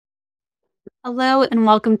Hello and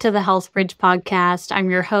welcome to the Health Bridge podcast. I'm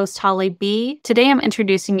your host, Holly B. Today I'm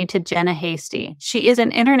introducing you to Jenna Hastie. She is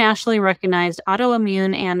an internationally recognized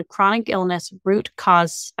autoimmune and chronic illness root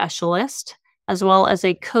cause specialist, as well as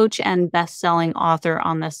a coach and best-selling author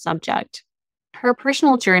on this subject. Her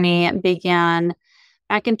personal journey began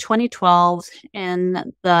back in 2012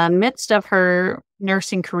 in the midst of her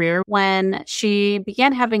nursing career when she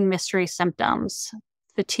began having mystery symptoms,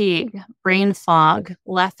 fatigue, brain fog,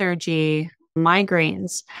 lethargy,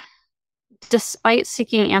 migraines. Despite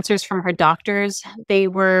seeking answers from her doctors, they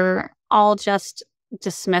were all just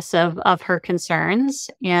dismissive of her concerns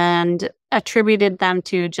and attributed them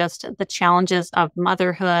to just the challenges of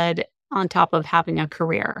motherhood on top of having a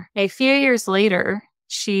career. A few years later,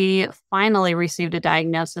 she finally received a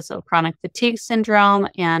diagnosis of chronic fatigue syndrome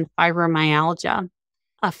and fibromyalgia.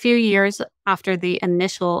 A few years after the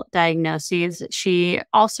initial diagnoses, she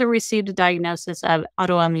also received a diagnosis of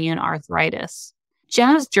autoimmune arthritis.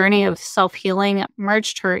 Jenna's journey of self-healing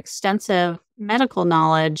merged her extensive medical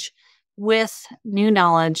knowledge with new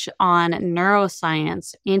knowledge on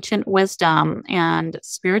neuroscience, ancient wisdom, and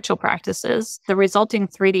spiritual practices. The resulting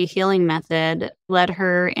 3D healing method led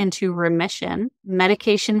her into remission,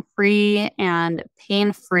 medication-free and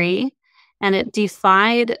pain-free, and it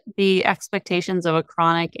defied the expectations of a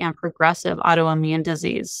chronic and progressive autoimmune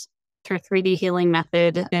disease. Her 3D healing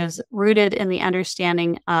method is rooted in the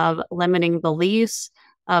understanding of limiting beliefs,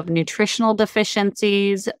 of nutritional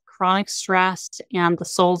deficiencies, chronic stress, and the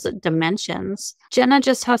soul's dimensions. Jenna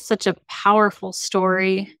just has such a powerful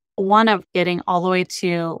story, one of getting all the way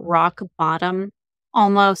to rock bottom,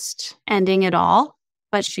 almost ending it all,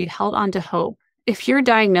 but she held on to hope. If you're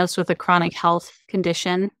diagnosed with a chronic health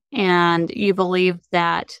condition and you believe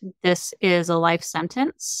that this is a life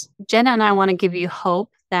sentence, Jenna and I want to give you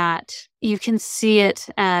hope that you can see it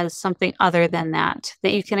as something other than that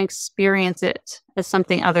you can experience it as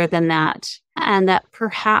something other than that, and that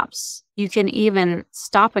perhaps you can even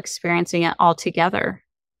stop experiencing it altogether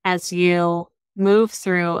as you move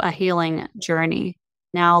through a healing journey.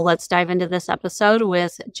 Now let's dive into this episode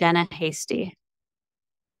with Jenna Hastie.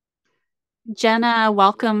 Jenna,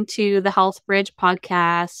 welcome to the Health Bridge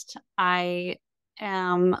podcast. I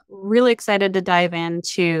am really excited to dive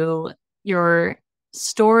into your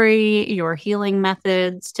story, your healing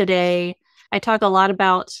methods today. I talk a lot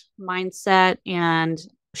about mindset and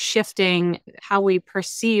shifting how we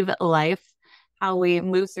perceive life, how we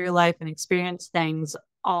move through life and experience things,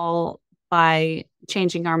 all by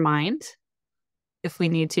changing our mind if we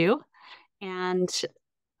need to. And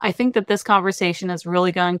I think that this conversation is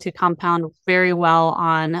really going to compound very well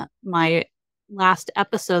on my last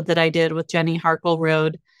episode that I did with Jenny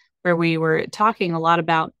Harkleroad, where we were talking a lot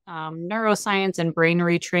about neuroscience and brain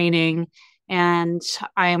retraining. And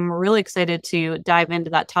I'm really excited to dive into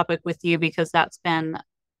that topic with you because that's been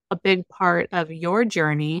a big part of your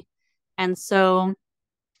journey. And so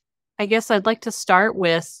I guess I'd like to start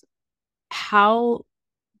with how,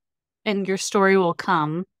 and your story will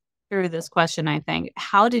come through this question, I think.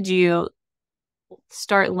 How did you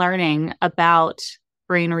start learning about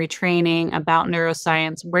brain retraining, about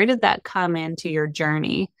neuroscience? Where did that come into your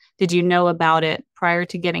journey? Did you know about it prior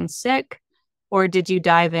to getting sick, or did you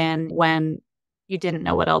dive in when you didn't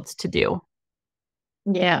know what else to do?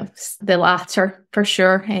 Yeah, the latter for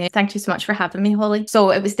sure. Thank you so much for having me, Holly.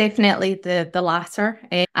 So it was definitely the latter.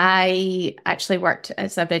 I actually worked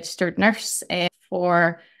as a registered nurse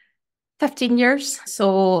for 15 years.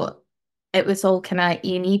 So it was all kind of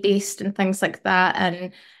E&E based and things like that.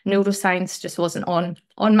 And neuroscience just wasn't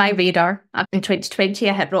on my radar. In 2020,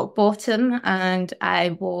 I hit rock bottom and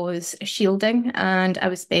I was shielding and I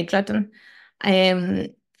was bedridden.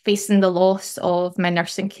 Facing the loss of my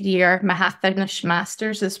nursing career, my half-finished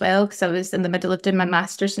master's as well, because I was in the middle of doing my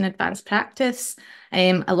master's in advanced practice.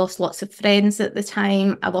 I lost lots of friends at the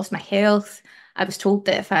time. I lost my health. I was told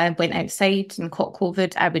that if I went outside and caught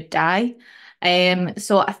COVID, I would die.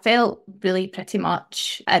 So I felt really pretty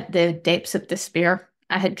much at the depths of despair.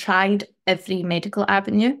 I had tried every medical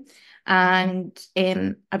avenue and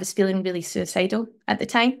I was feeling really suicidal at the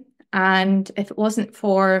time. And if it wasn't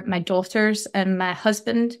for my daughters and my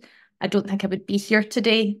husband, I don't think I would be here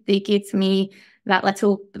today. They gave me that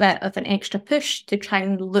little bit of an extra push to try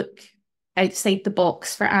and look outside the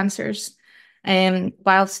box for answers.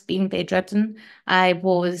 Whilst being bedridden, I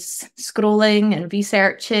was scrolling and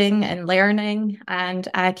researching and learning, and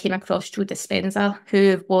I came across Joe Dispenza,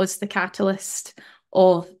 who was the catalyst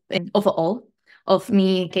of it all, of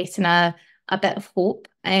me getting a bit of hope.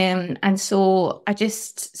 And so I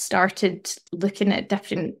just started looking at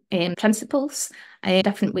different principles,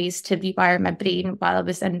 different ways to rewire my brain while I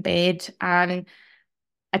was in bed. And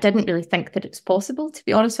I didn't really think that it was possible, to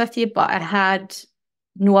be honest with you, but I had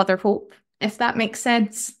no other hope, if that makes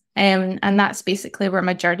sense. And that's basically where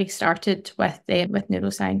my journey started with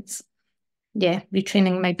neuroscience. Yeah,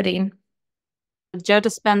 retraining my brain. Joe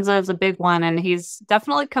Dispenza is a big one, and he's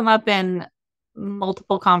definitely come up in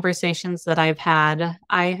multiple conversations that I've had.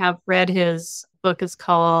 I have read his book is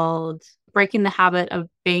called Breaking the Habit of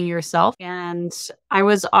Being Yourself, and I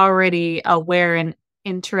was already aware and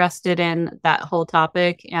interested in that whole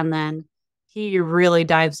topic, and then he really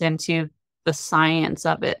dives into the science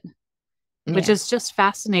of it, which Yeah. is just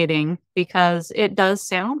fascinating because it does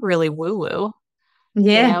sound really woo-woo.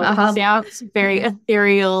 Yeah. It sounds very Yeah.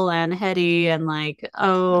 ethereal and heady and like,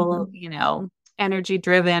 oh, Mhm. energy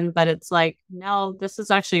driven, but it's like, no, this is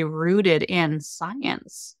actually rooted in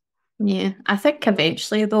science. Yeah. I think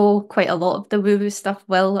eventually, though, quite a lot of the woo-woo stuff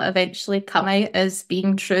will eventually come out as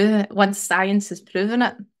being true once science has proven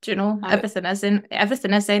it. Do you know, I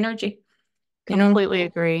everything is energy, you know? completely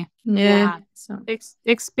agree. Yeah. Yeah. So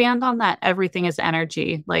Expand on that. Everything is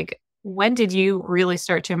energy. Like, when did you really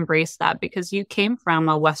start to embrace that? Because you came from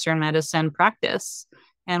a Western medicine practice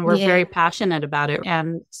and were yeah. very passionate about it.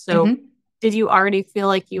 And so, hmm did you already feel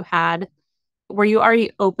like were you already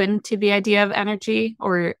open to the idea of energy?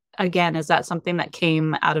 Or again, is that something that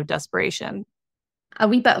came out of desperation? A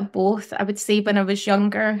wee bit of both. I would say when I was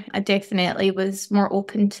younger, I definitely was more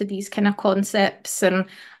open to these kind of concepts, and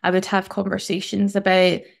I would have conversations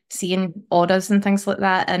about seeing auras and things like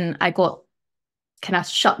that. And I got kind of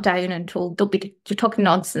shut down and told, don't be, you're talking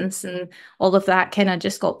nonsense. And all of that kind of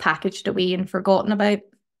just got packaged away and forgotten about.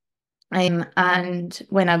 And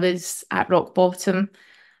when I was at rock bottom,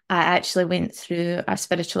 I actually went through a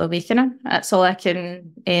spiritual awakening. That's all I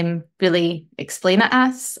can really explain it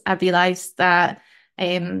as. I realised that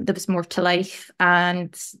there was more to life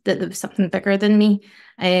and that there was something bigger than me.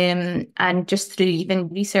 And just through even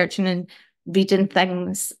researching and reading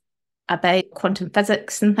things about quantum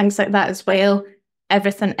physics and things like that as well,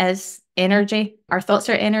 everything is energy. Our thoughts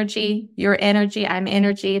are energy, your energy, I'm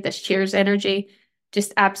energy, this chair's energy.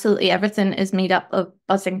 Just absolutely everything is made up of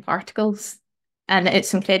buzzing particles. And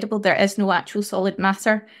it's incredible. There is no actual solid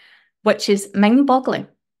matter, which is mind-boggling.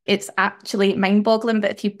 It's actually mind-boggling.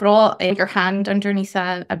 But if you brought your hand underneath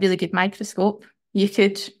a really good microscope, you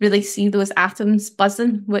could really see those atoms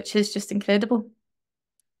buzzing, which is just incredible.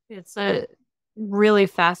 It's a really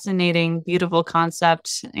fascinating, beautiful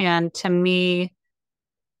concept. And to me,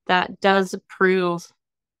 that does prove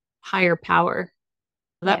higher power.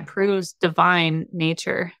 That Yeah. proves divine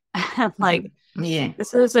nature. Mhm. Like, Yeah.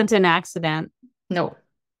 this isn't an accident. No,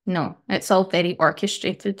 no. It's all very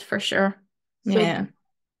orchestrated for sure. So, Yeah.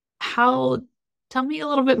 how, tell me a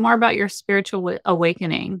little bit more about your spiritual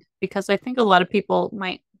awakening, because I think a lot of people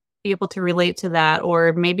might be able to relate to that,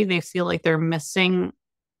 or maybe they feel like they're missing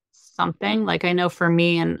something. Like, I know for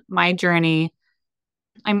me and my journey,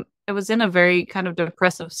 I was in a very kind of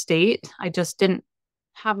depressive state. I just didn't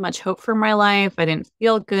have much hope for my life. I didn't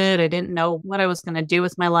feel good. I didn't know what I was going to do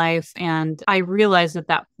with my life. And I realized at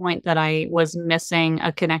that point that I was missing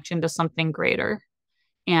a connection to something greater.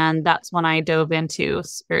 And that's when I dove into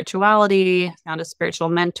spirituality, found a spiritual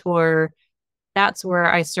mentor. That's where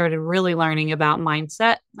I started really learning about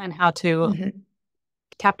mindset and how to Mhm.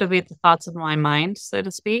 captivate the thoughts of my mind, so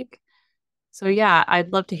to speak. So yeah,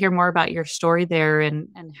 I'd love to hear more about your story there and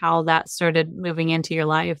how that started moving into your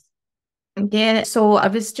life. Yeah, so I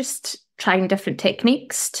was just trying different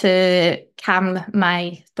techniques to calm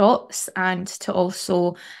my thoughts and to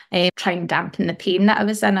also try and dampen the pain that I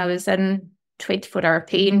was in. I was in 24-hour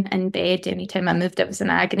pain in bed. Anytime I moved, it was in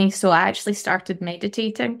agony. So I actually started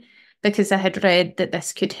meditating because I had read that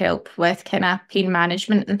this could help with kind of pain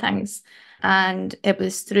management and things. And it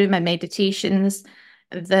was through my meditations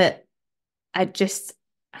that I just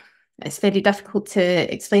it's very difficult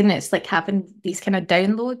to explain. It's like having these kind of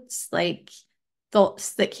downloads, like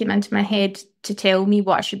thoughts that came into my head to tell me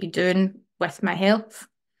what I should be doing with my health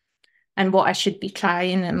and what I should be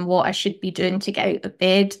trying and what I should be doing to get out of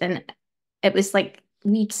bed. And it was like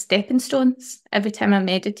wee stepping stones. Every time I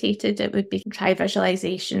meditated, it would be try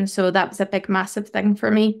visualization. So that was a big, massive thing for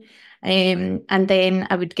me. And then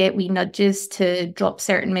I would get wee nudges to drop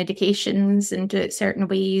certain medications and do it certain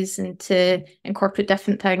ways and to incorporate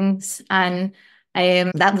different things. And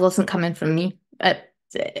that wasn't coming from me.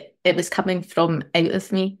 It was coming from out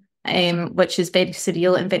of me, which is very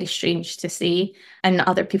surreal and very strange to say. And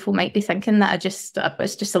other people might be thinking that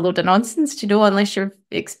it's just a load of nonsense, you know, unless you've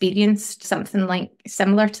experienced something like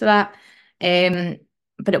similar to that. Um,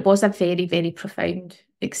 but it was a very, very profound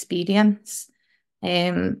experience.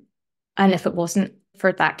 Um, and if it wasn't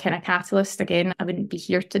for that kind of catalyst, again, I wouldn't be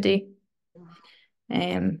here today.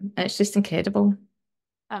 It's just incredible.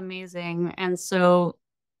 Amazing. And so,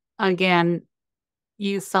 again,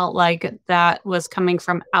 you felt like that was coming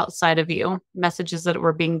from outside of you, messages that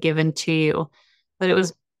were being given to you, but it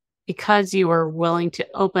was because you were willing to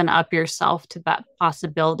open up yourself to that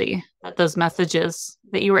possibility, that those messages,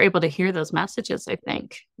 that you were able to hear those messages, I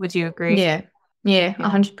think. Would you agree? Yeah, yeah, Yeah.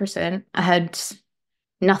 100%. I had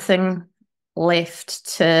nothing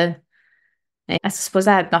left to, I suppose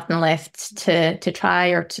I had nothing left to try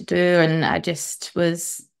or to do, and I just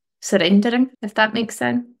was surrendering, if that makes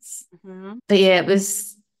sense. Mm-hmm. But yeah, it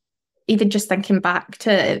was, even just thinking back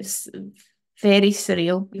to it, it was very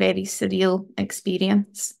surreal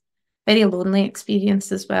experience. Very lonely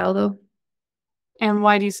experience as well, though. And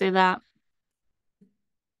why do you say that?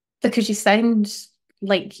 Because you sound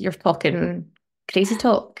like you're talking crazy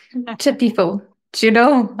talk to people. Do you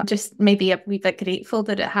know? I'm just maybe a wee bit grateful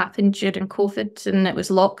that it happened during COVID and it was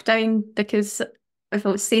lockdown, because if I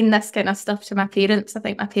was saying this kind of stuff to my parents, I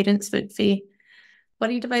think my parents would be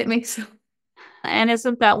worried about me. So And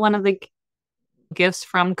isn't that one of the gifts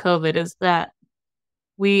from COVID is that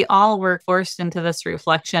we all were forced into this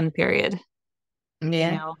reflection period, you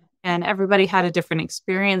yeah. know, and everybody had a different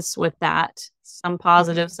experience with that, some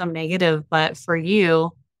positive, some negative. But for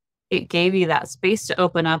you, it gave you that space to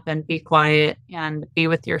open up and be quiet and be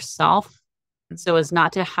with yourself. And so as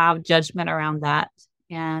not to have judgment around that.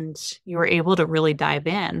 And you were able to really dive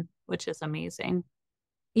in, which is amazing.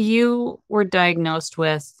 You were diagnosed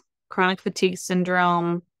with chronic fatigue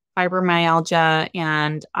syndrome, fibromyalgia,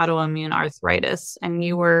 and autoimmune arthritis, and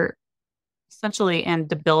you were essentially in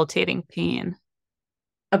debilitating pain.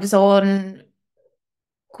 I was on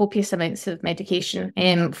copious amounts of medication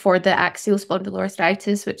for the axial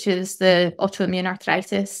spondyloarthritis, which is the autoimmune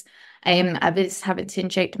arthritis. I was having to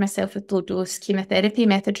inject myself with low dose chemotherapy,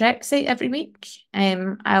 methotrexate, every week.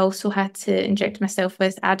 I also had to inject myself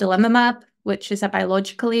with adalimumab, which is a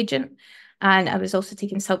biological agent. And I was also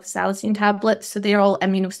taking sulfasalazine tablets. So they're all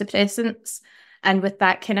immunosuppressants. And with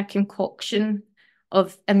that kind of concoction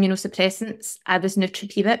of immunosuppressants, I was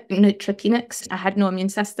neutropenic. I had no immune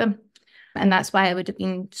system. And that's why I would have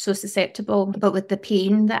been so susceptible. But with the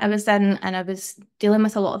pain that I was in, and I was dealing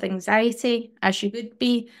with a lot of anxiety, as you would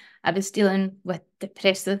be, I was dealing with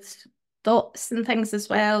depressive thoughts and things as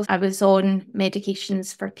well. I was on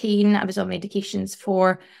medications for pain. I was on medications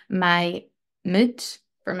for my mood,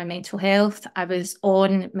 for my mental health. I was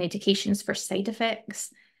on medications for side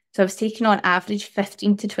effects. So I was taking on average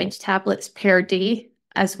 15 to 20 tablets per day,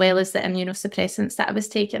 as well as the immunosuppressants that I was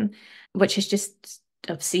taking, which is just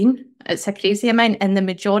obscene. It's a crazy amount. And the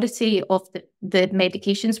majority of the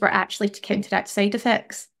medications were actually to counteract side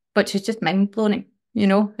effects, which is just mind blowing. You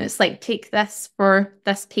know, it's like, take this for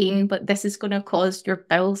this pain, but this is going to cause your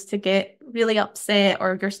bowels to get really upset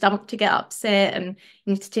or your stomach to get upset, and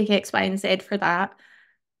you need to take X, Y, and Z for that.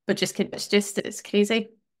 But it's crazy.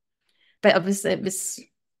 But it was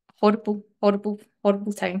horrible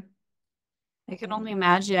time. I can only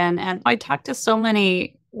imagine. And I talk to so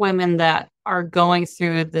many women that are going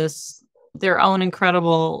through this, their own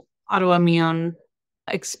incredible autoimmune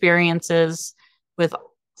experiences with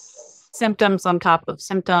symptoms on top of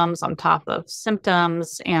symptoms on top of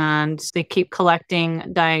symptoms. And they keep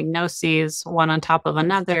collecting diagnoses one on top of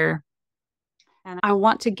another. And I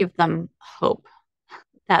want to give them hope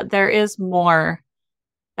that there is more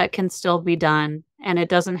that can still be done. And it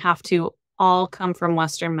doesn't have to all come from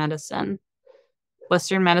Western medicine.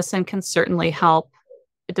 Western medicine can certainly help.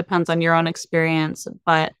 It depends on your own experience,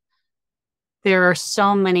 but there are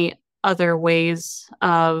so many other ways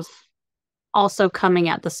of also coming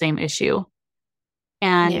at the same issue.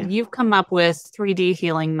 And you've come up with 3D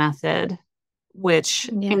healing method, which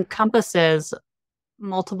encompasses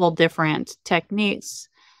multiple different techniques,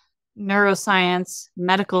 neuroscience,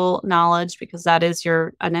 medical knowledge, because that is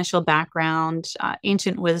your initial background,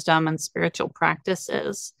 ancient wisdom, and spiritual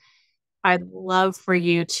practices. I'd love for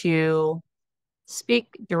you to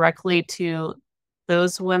speak directly to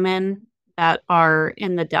those women that are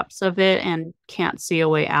in the depths of it and can't see a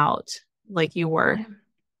way out like you were.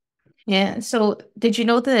 Yeah. So did you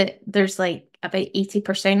know that there's like about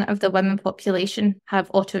 80% of the women population have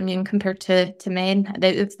autoimmune compared to men?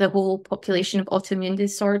 Out of the whole population of autoimmune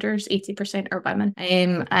disorders, 80% are women.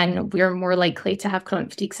 And we're more likely to have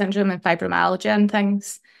chronic fatigue syndrome and fibromyalgia and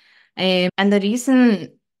things. And the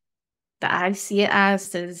reason that I see it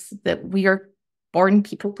as is that we are born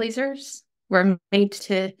people pleasers. We're made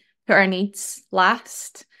to put our needs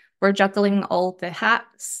last. We're juggling all the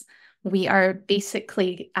hats. We are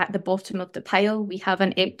basically at the bottom of the pile. We have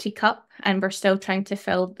an empty cup and we're still trying to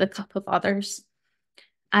fill the cup of others.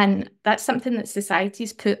 And that's something that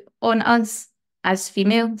society's put on us. as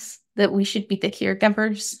females that we should be the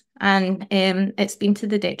caregivers, and it's been to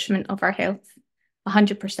the detriment of our health,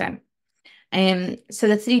 100%. So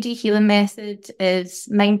the 3D healing method is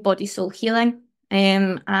mind, body, soul healing.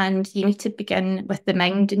 And you need to begin with the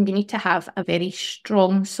mind, and you need to have a very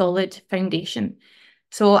strong, solid foundation.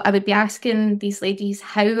 So I would be asking these ladies,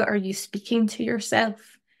 how are you speaking to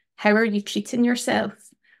yourself? How are you treating yourself?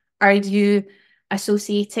 Are you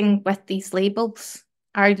associating with these labels?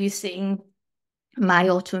 Are you saying my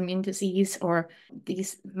autoimmune disease, or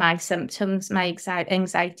my symptoms, my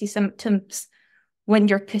anxiety symptoms? When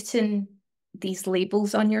you're putting these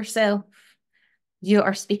labels on yourself, you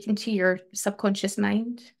are speaking to your subconscious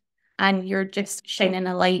mind, and you're just shining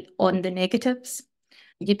a light on the negatives.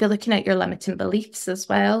 You'd be looking at your limiting beliefs as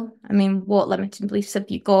well. I mean, what limiting beliefs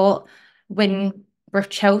have you got? When we're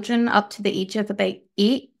children up to the age of about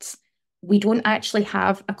 8, we don't actually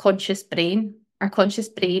have a conscious brain. Our conscious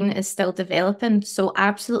brain is still developing. So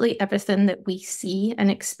absolutely everything that we see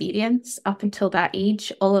and experience up until that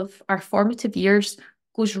age, all of our formative years,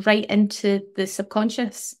 goes right into the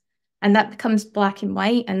subconscious. And that becomes black and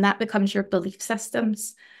white, and that becomes your belief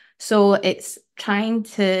systems. So it's trying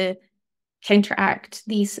to counteract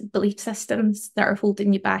these belief systems that are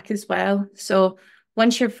holding you back as well. So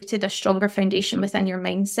once you've created a stronger foundation within your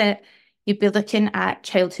mindset, you'd be looking at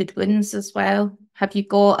childhood wounds as well. Have you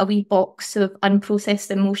got a wee box of unprocessed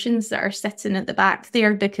emotions that are sitting at the back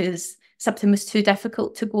there because something was too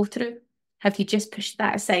difficult to go through? Have you just pushed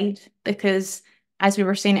that aside? Because as we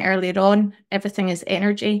were saying earlier on, everything is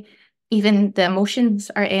energy. Even the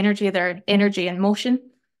emotions are energy. They're energy in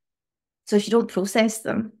motion. So if you don't process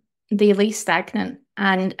them, they lay stagnant,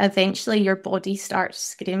 and eventually your body starts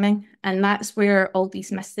screaming. And that's where all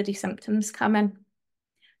these mystery symptoms come in.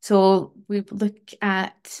 So we look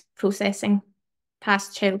at processing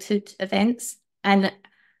past childhood events. And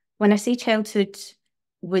when I say childhood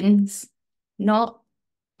wounds, not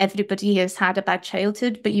everybody has had a bad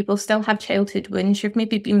childhood, but you will still have childhood wounds. You've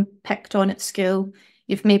maybe been picked on at school.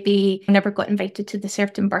 You've maybe never got invited to the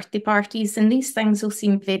certain birthday parties. And these things will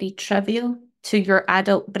seem very trivial to your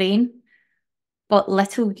adult brain, but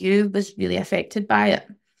little you was really affected by it.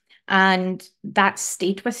 And that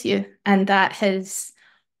stayed with you, and that has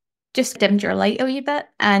just dimmed your light a wee bit.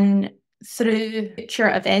 And through future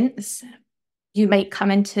events, you might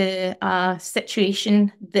come into a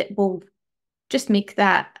situation that will just make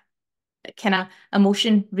that kind of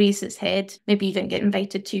emotion raise its head, maybe even get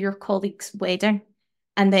invited to your colleague's wedding.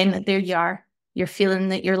 And then there you are, you're feeling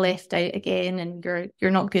that you're left out again, and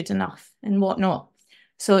you're not good enough and whatnot.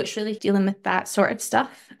 So it's really dealing with that sort of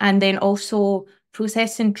stuff. And then also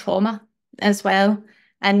processing trauma as well.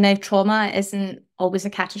 And now trauma isn't always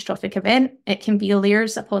a catastrophic event. It can be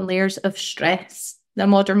layers upon layers of stress. The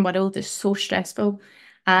modern world is so stressful,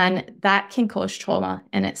 and that can cause trauma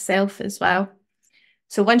in itself as well.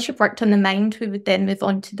 So once you've worked on the mind, we would then move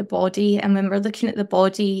on to the body. And when we're looking at the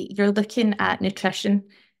body, you're looking at nutrition.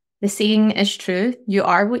 The saying is true, you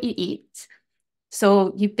are what you eat.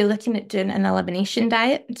 So you'd be looking at doing an elimination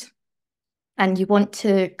diet, and you want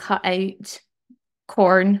to cut out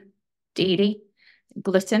corn, dairy,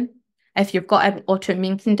 gluten. If you've got an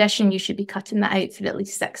autoimmune condition, you should be cutting that out for at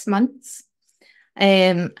least 6 months.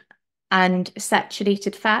 And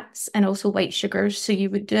saturated fats, and also white sugars. So you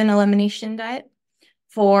would do an elimination diet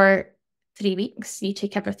for 3 weeks. You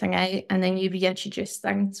take everything out, and then you reintroduce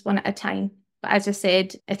things one at a time. But as I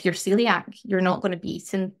said, if you're celiac, you're not going to be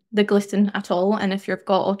eating the gluten at all. And if you've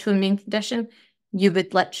got autoimmune condition, you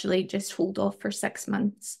would literally just hold off for 6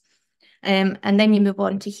 months. And then you move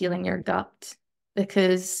on to healing your gut,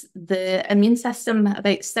 because the immune system,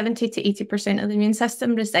 about 70 to 80% of the immune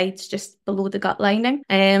system resides just below the gut lining.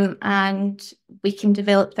 And we can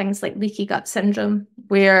develop things like leaky gut syndrome,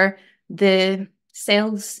 where the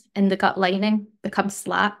cells in the gut lining become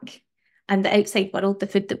slack, and the outside world, the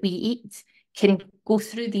food that we eat, can go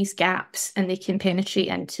through these gaps, and they can penetrate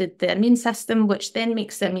into the immune system, which then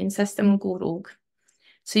makes the immune system go rogue.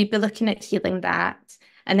 So you'd be looking at healing that.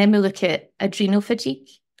 And then we look at adrenal fatigue,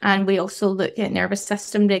 and we also look at nervous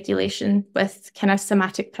system regulation with kind of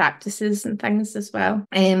somatic practices and things as well.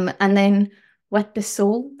 And then with the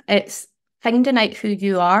soul, it's finding out who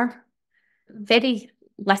you are. Very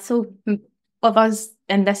little of us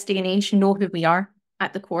in this day and age know who we are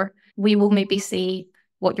at the core. We will maybe say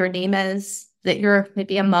what your name is, that you're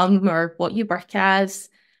maybe a mum, or what you work as,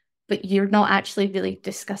 but you're not actually really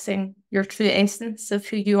discussing your true essence of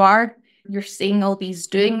who you are. You're saying all these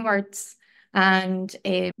doing words, and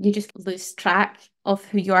you just lose track of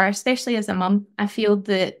who you are, especially as a mum. I feel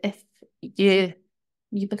that if you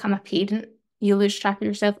become a parent, you lose track of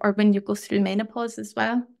yourself, or when you go through menopause as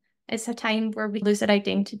well. it's a time where we lose our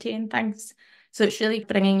identity and things. So it's really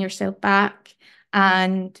bringing yourself back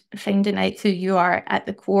and finding out who you are at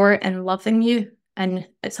the core and loving you. And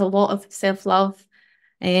it's a lot of self-love.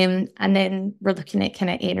 And then we're looking at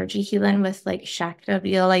kind of energy healing with like chakra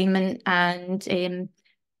realignment, and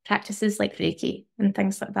practices like Reiki and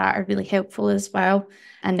things like that are really helpful as well.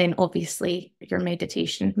 And then obviously your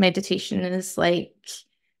meditation. Meditation is like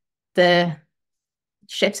the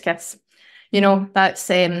chef's kiss. That's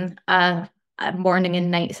a morning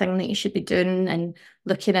and night thing that you should be doing, and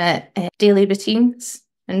looking at daily routines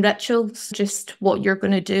and rituals, just what you're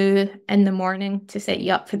going to do in the morning to set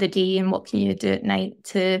you up for the day, and what can you do at night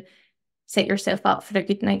to set yourself up for a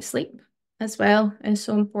good night's sleep as well, is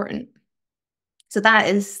so important. So that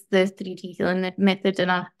is the 3D healing method in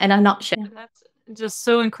a nutshell. That's just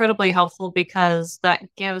so incredibly helpful, because that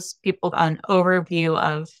gives people an overview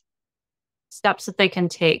of steps that they can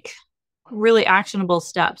take, really actionable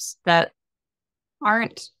steps that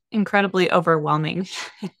aren't incredibly overwhelming.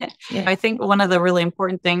 Yeah. I think one of the really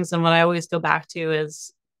important things, and what I always go back to,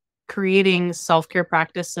 is creating self-care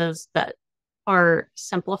practices that are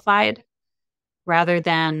simplified rather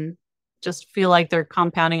than just feel like they're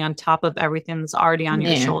compounding on top of everything that's already on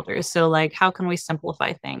your shoulders. So like, how can we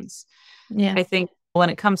simplify things? Yeah. I think when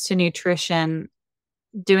it comes to nutrition,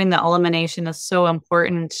 doing the elimination is so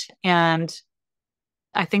important. And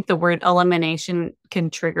I think the word elimination can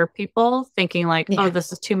trigger people thinking like, oh,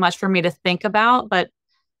 this is too much for me to think about. But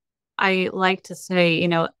I like to say,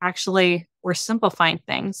 actually, we're simplifying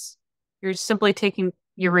things.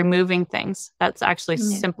 You're removing things. That's actually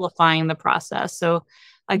simplifying the process. So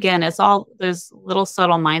again, it's all those little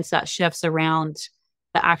subtle mindset shifts around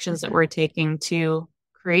the actions that we're taking to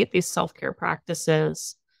create these self-care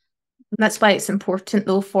practices. That's why it's important,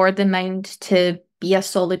 though, for the mind to be a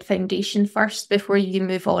solid foundation first before you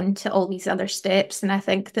move on to all these other steps. And I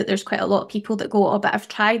think that there's quite a lot of people that go, oh, but I've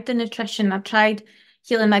tried the nutrition, I've tried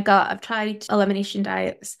healing my gut, I've tried elimination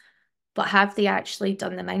diets, but have they actually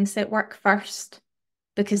done the mindset work first?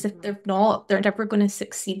 Because if they're not, they're never going to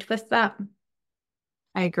succeed with that.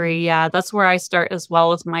 I agree. Yeah, that's where I start as well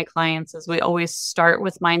with my clients, is we always start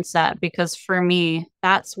with mindset, because for me,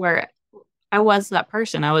 that's where I was that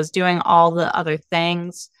person. I was doing all the other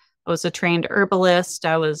things. I was a trained herbalist.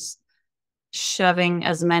 I was shoving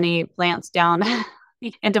as many plants down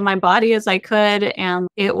into my body as I could. And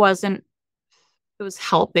it was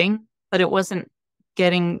helping, but it wasn't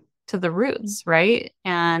getting to the roots, right?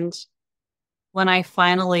 And when I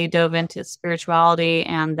finally dove into spirituality,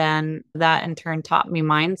 and then that in turn taught me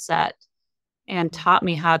mindset and taught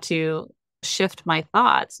me how to shift my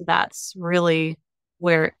thoughts, that's really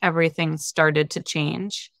where everything started to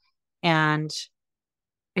change. And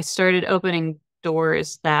I started opening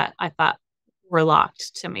doors that I thought were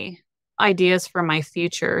locked to me, ideas for my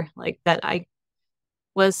future, like that I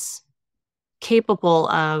was capable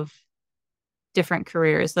of different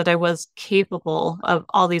careers, that I was capable of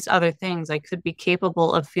all these other things. I could be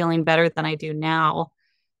capable of feeling better than I do now.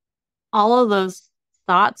 All of those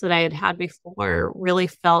thoughts that I had had before really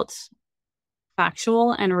felt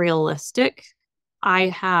factual and realistic. I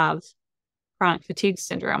have chronic fatigue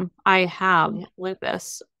syndrome. I have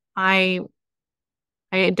lupus. I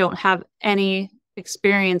don't have any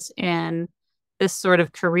experience in this sort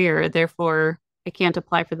of career. Therefore, I can't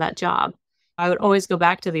apply for that job. I would always go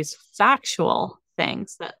back to these factual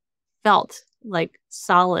things that felt like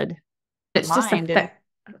solid. It's just a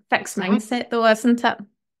fixed mindset, though, isn't it?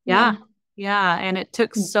 Yeah. And it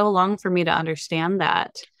took so long for me to understand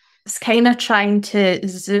that. It's kind of trying to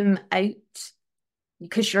zoom out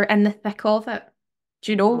because you're in the thick of it.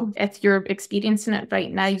 Do you know, if you're experiencing it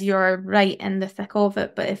right now, you're right in the thick of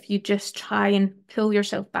it. But if you just try and pull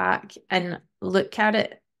yourself back and look at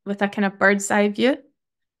it with a kind of bird's eye view,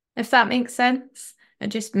 if that makes sense, it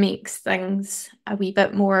just makes things a wee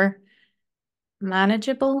bit more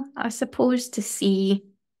manageable, I suppose, to see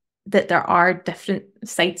that there are different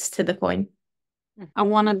sides to the coin. I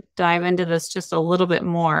want to dive into this just a little bit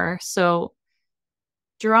more. So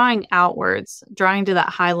drawing outwards, drawing to that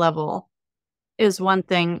high level is one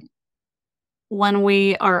thing. When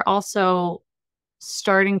we are also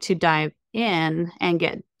starting to dive in and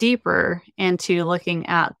get deeper into looking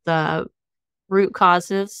at the root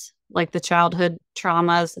causes, like the childhood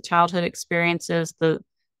traumas, the childhood experiences, the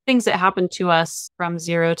things that happen to us from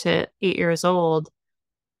 0 to 8 years old,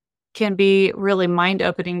 can be really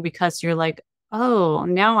mind-opening, because you're like, oh,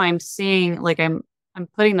 now I'm seeing, like I'm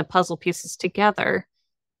putting the puzzle pieces together.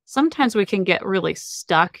 Sometimes we can get really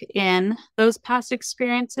stuck in those past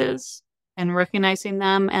experiences and recognizing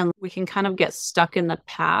them, and we can kind of get stuck in the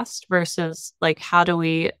past versus like, how do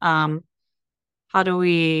we how do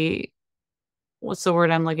we, what's the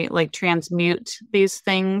word I'm looking at, like transmute these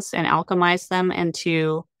things and alchemize them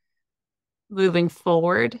into moving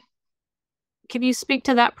forward. Can you speak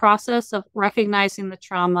to that process of recognizing the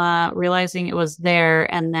trauma, realizing it was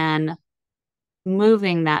there, and then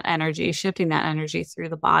moving that energy, shifting that energy through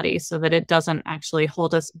the body so that it doesn't actually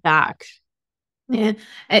hold us back? Yeah,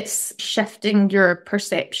 it's shifting your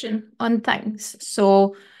perception on things.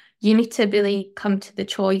 So you need to really come to the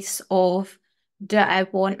choice of, do I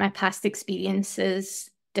want my past experiences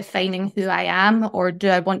defining who I am, or do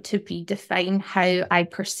I want to redefine how I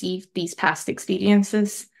perceive these past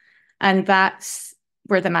experiences? And that's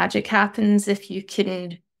where the magic happens, if you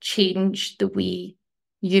can change the way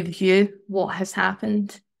you view what has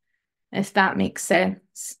happened, if that makes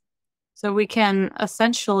sense. So we can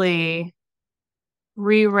essentially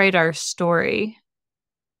rewrite our story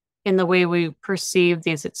in the way we perceive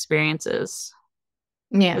these experiences.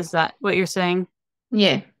 Yeah. Is that what you're saying?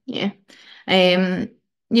 Yeah, yeah. Um,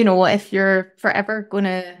 if you're forever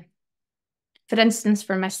gonna, for instance,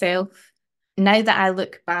 for myself, now that I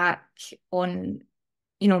look back on,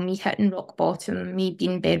 me hitting rock bottom, me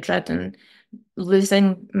being bedridden,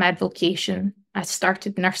 losing my vocation. I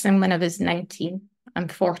started nursing when I was 19. I'm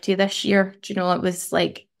 40 this year. Do you know, it was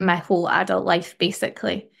like my whole adult life,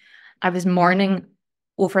 basically. I was mourning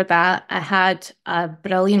over that. I had a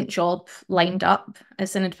brilliant job lined up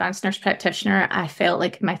as an advanced nurse practitioner. I felt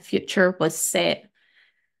like my future was set.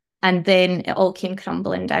 And then it all came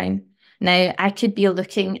crumbling down. Now, I could be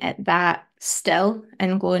looking at that still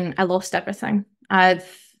and going, I lost everything. I've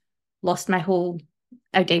lost my whole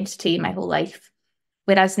identity, my whole life.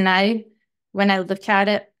 Whereas now, when I look at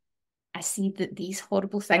it, I see that these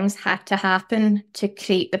horrible things had to happen to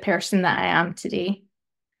create the person that I am today.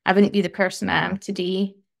 I wouldn't be the person I am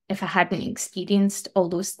today if I hadn't experienced all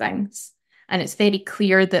those things. And it's very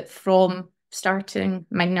clear that from starting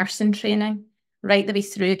my nursing training, right the way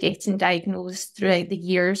through getting diagnosed throughout the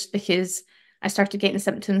years, because I started getting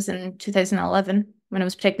symptoms in 2011 when I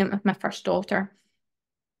was pregnant with my first daughter,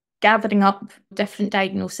 gathering up different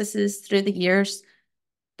diagnoses through the years.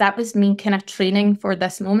 That was me kind of training for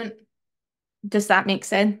this moment. Does that make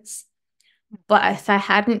sense? But if I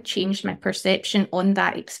hadn't changed my perception on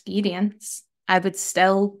that experience, I would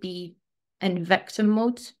still be in victim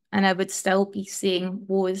mode, and I would still be saying,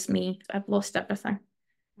 woe is me, I've lost everything.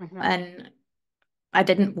 Mm-hmm. And I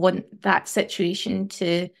didn't want that situation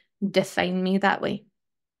to define me that way.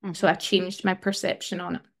 Mm-hmm. So I changed my perception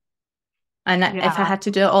on it. And Yeah. if I had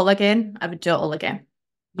to do it all again, I would do it all again.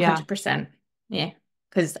 Yeah. 100%. Yeah.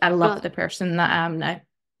 Because I love the person that I am now.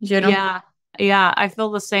 You know? Yeah. Yeah. I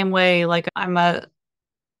feel the same way. Like I'm a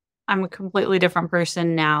completely different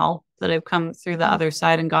person now that I've come through the other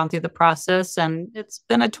side and gone through the process. And it's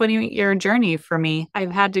been a 20-year journey for me.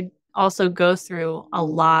 I've had to also go through a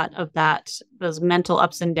lot of that, those mental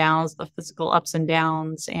ups and downs, the physical ups and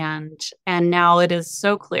downs. And now it is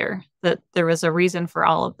so clear that there was a reason for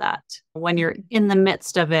all of that. When you're in the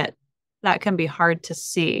midst of it, that can be hard to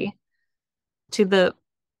see. To the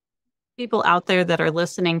people out there that are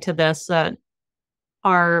listening to this that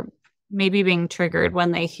are maybe being triggered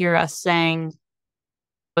when they hear us saying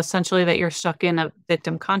essentially that you're stuck in a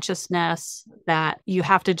victim consciousness, that you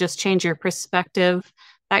have to just change your perspective.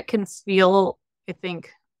 That can feel, I think,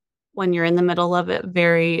 when you're in the middle of it,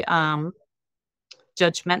 very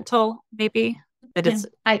judgmental, maybe. That it's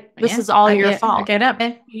this is all your fault. I get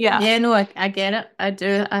it. Yeah. Yeah, no, I get it. I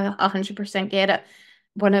do. I 100% get it.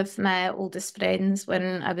 One of my oldest friends,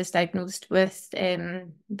 when I was diagnosed with the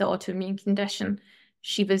autoimmune condition,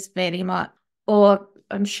 she was very much, oh,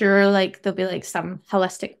 I'm sure like there'll be like some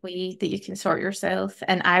holistic way that you can sort yourself.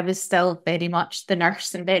 And I was still very much the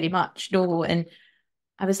nurse and very much no. And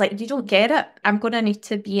I was like, you don't get it. I'm going to need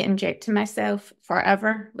to be injecting myself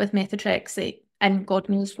forever with methotrexate. And God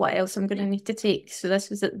knows what else I'm going to need to take. So this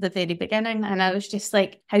was at the very beginning. And I was just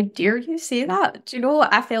like, how dare you say that? Do you know,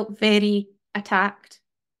 I felt very attacked.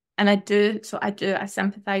 And I do. So I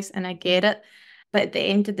sympathize and I get it. But at the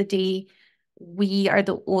end of the day, we are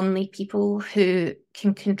the only people who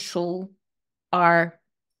can control our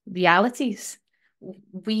realities.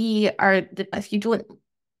 We are if you don't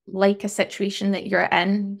like a situation that you're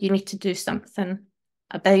in, you need to do something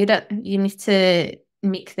about it. You need to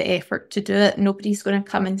make the effort to do it. Nobody's going to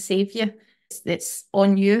come and save you. It's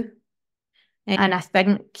on you. And I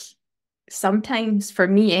think sometimes, for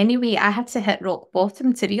me anyway, I had to hit rock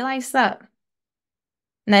bottom to realise that.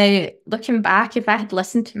 Now, looking back, if I had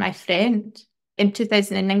listened to my friend in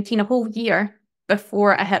 2019, a whole year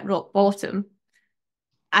before I hit rock bottom,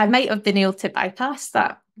 I might have been able to bypass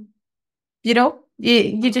that. You know,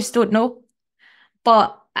 you just don't know.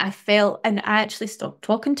 But I felt, and I actually stopped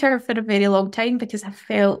talking to her for a very long time because I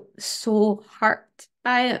felt so hurt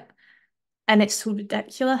by it. And it's so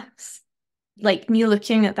ridiculous. Like me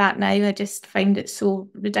looking at that now, I just find it so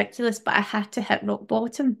ridiculous. But I had to hit rock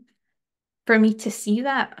bottom for me to see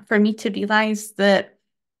that, for me to realize that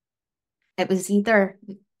it was either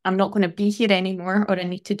I'm not going to be here anymore or I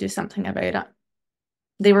need to do something about it.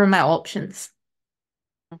 They were my options.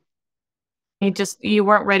 You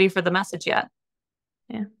weren't ready for the message yet.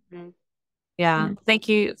 Yeah. Mm. Yeah. Yeah. Thank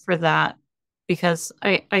you for that, because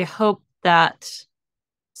I hope that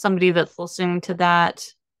somebody that's listening to that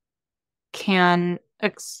can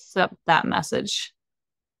accept that message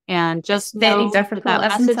and just Very know that difficult,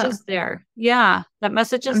 that isn't message it? is there. Yeah, that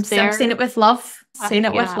message is I'm saying there. it with love, saying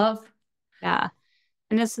it with Yeah, love. yeah.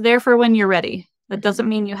 And it's there for when you're ready. That doesn't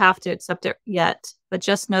mean you have to accept it yet, but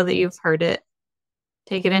just know that you've heard it.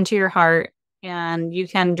 Take it into your heart, and you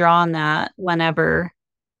can draw on that whenever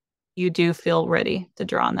you do feel ready to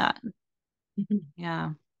draw on that.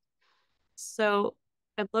 Yeah. So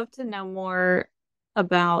I'd love to know more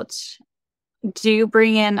about, do you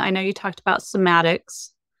bring in, I know you talked about somatics.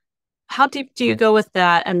 How deep do you go with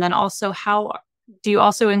that? And then also, how do you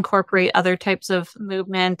also incorporate other types of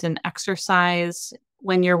movement and exercise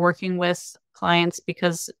when you're working with clients?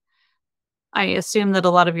 Because I assume that a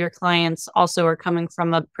lot of your clients also are coming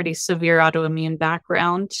from a pretty severe autoimmune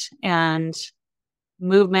background, and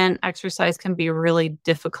movement exercise can be really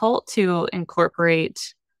difficult to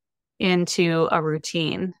incorporate into a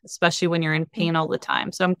routine, especially when you're in pain all the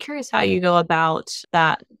time. So I'm curious how you go about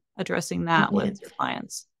that, addressing that Yeah. with your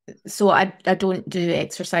clients. So I don't do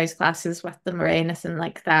exercise classes with them or anything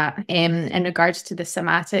like that. In regards to the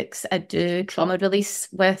somatics, I do trauma release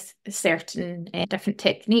with certain different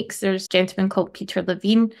techniques. There's a gentleman called Peter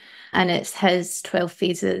Levine, and it's his 12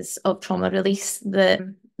 phases of trauma release that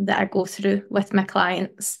I go through with my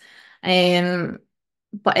clients.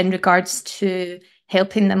 But in regards to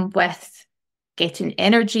helping them with getting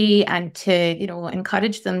energy and to,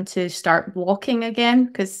 encourage them to start walking again,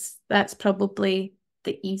 because that's probably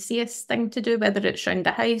the easiest thing to do, whether it's around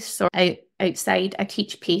the house or outside. I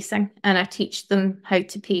teach pacing, and I teach them how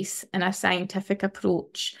to pace in a scientific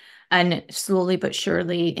approach and slowly but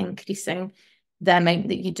surely increasing the amount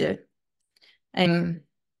that you do.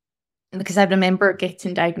 Because I remember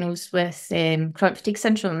getting diagnosed with chronic fatigue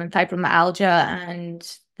syndrome and fibromyalgia,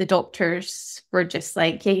 and the doctors were just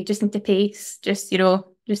like, yeah, you just need to pace, just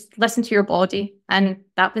listen to your body. And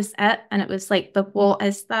that was it. And it was like, but what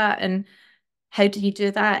is that? And how do you do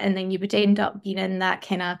that? And then you would end up being in that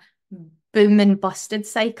kind of boom and busted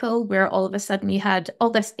cycle where all of a sudden you had all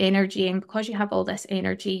this energy. And because you have all this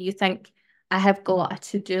energy, you think, I have got a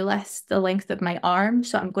to-do list the length of my arm,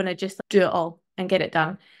 so I'm going to just do it all and get it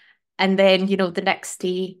done. And then, the next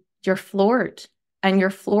day you're floored, and you're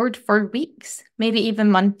floored for weeks, maybe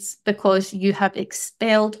even months, because you have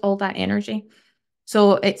expelled all that energy.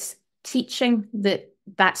 So it's teaching that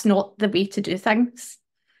that's not the way to do things,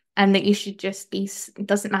 and that you should just be, it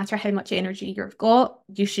doesn't matter how much energy you've got,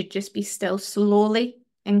 you should just be still slowly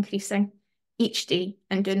increasing each day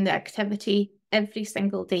and doing the activity every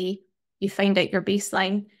single day. You find out your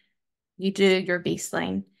baseline, you do your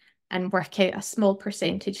baseline, and work out a small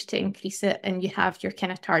percentage to increase it, and you have your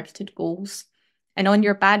kind of targeted goals. And on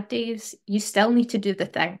your bad days, you still need to do the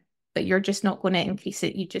thing, but you're just not going to increase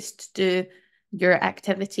it. You just do your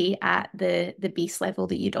activity at the base level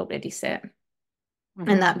that you'd already set. Mm-hmm.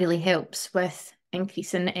 And that really helps with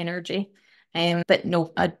increasing energy. But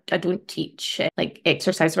no, I don't teach like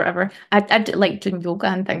exercise or whatever. I like doing yoga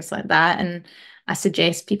and things like that, and I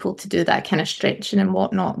suggest people to do that kind of stretching and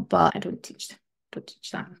whatnot, but I don't teach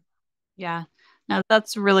that. Yeah. Now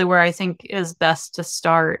that's really where I think is best to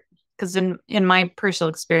start. Because in my personal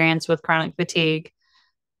experience with chronic fatigue,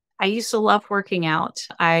 I used to love working out.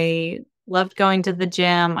 I loved going to the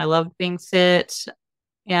gym. I loved being fit.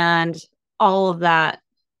 And all of that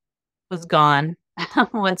was gone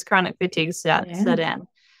once chronic fatigue set in.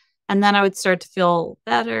 And then I would start to feel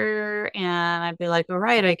better, and I'd be like, all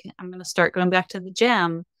right, I'm going to start going back to the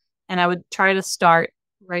gym. And I would try to start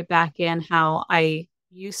right back in how I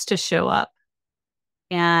used to show up.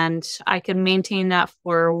 And I could maintain that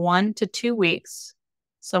for 1 to 2 weeks,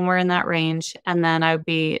 somewhere in that range. And then I would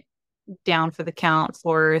be down for the count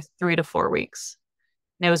for 3 to 4 weeks.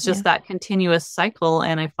 And it was just that continuous cycle.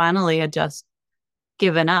 And I finally had just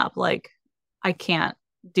given up. Like, I can't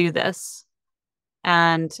do this.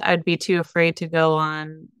 And I'd be too afraid to go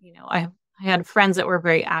on. I had friends that were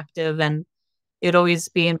very active, and it'd always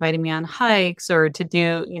be inviting me on hikes or to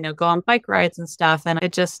do, go on bike rides and stuff. And I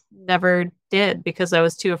just never did, because I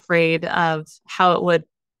was too afraid of how it would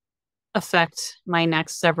affect my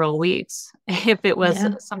next several weeks if it was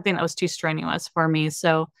something that was too strenuous for me.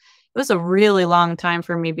 So it was a really long time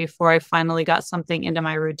for me before I finally got something into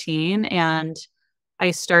my routine. And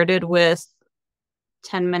I started with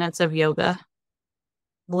 10 minutes of yoga,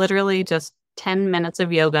 literally just 10 minutes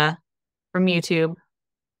of yoga from YouTube.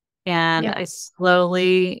 And I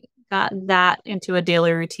slowly got that into a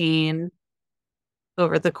daily routine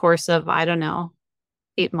over the course of, I don't know,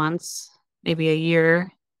 8 months, maybe a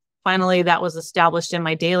year. Finally, that was established in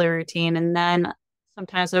my daily routine. And then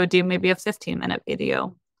sometimes I would do maybe a 15-minute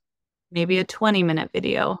video, maybe a 20-minute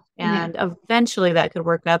video. And eventually that could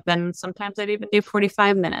work up. And sometimes I'd even do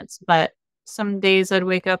 45 minutes. But some days I'd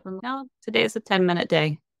wake up and, no, today's a 10-minute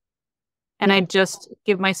day. And I just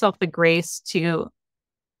give myself the grace to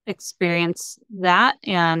experience that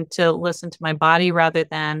and to listen to my body rather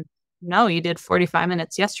than, no, you did 45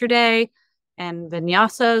 minutes yesterday and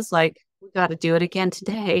vinyasas, like, we got to do it again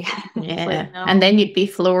today. Yeah. Like, no. And then you'd be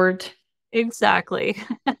floored. Exactly.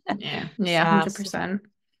 Yeah, 100%.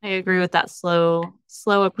 I agree with that slow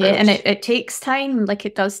approach. Yeah, and it takes time. Like,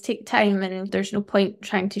 it does take time, and there's no point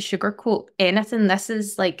trying to sugarcoat anything. This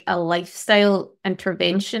is like a lifestyle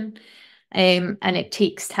intervention. And it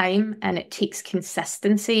takes time and it takes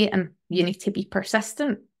consistency, and you need to be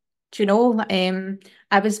persistent. Do you know?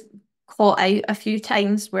 I was caught out a few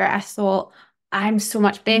times where I thought, I'm so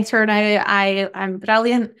much better now. I'm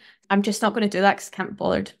brilliant. I'm just not going to do that because I can't be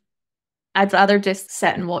bothered. I'd rather just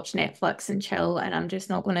sit and watch Netflix and chill, and I'm just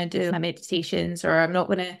not going to do my meditations, or I'm not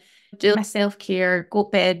going to do my self-care, go to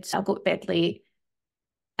bed. I'll go to bed late.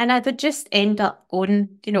 And I would just end up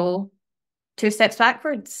going, 2 steps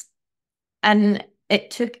backwards. And it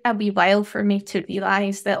took a wee while for me to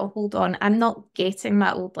realise that, oh, hold on, I'm not getting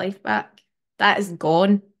my old life back. That is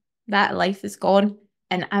gone. That life is gone.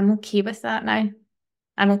 And I'm okay with that now.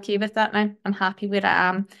 I'm okay with that now. I'm happy where I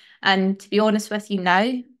am. And to be honest with you now,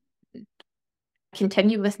 I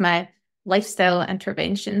continue with my lifestyle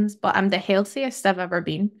interventions, but I'm the healthiest I've ever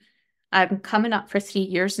been. I'm coming up for 3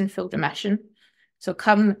 years in full remission. So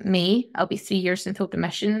come May, I'll be 3 years in full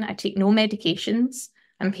remission. I take no medications.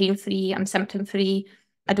 I'm pain-free, I'm symptom-free.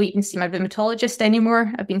 I don't even see my rheumatologist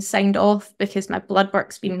anymore. I've been signed off because my blood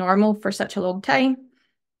work's been normal for such a long time.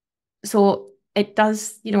 So it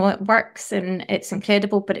does, it works and it's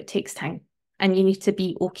incredible, but it takes time. And you need to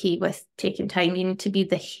be okay with taking time. You need to be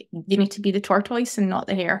the tortoise and not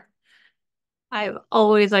the hare. I've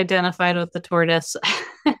always identified with the tortoise.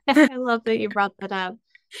 I love that you brought that up.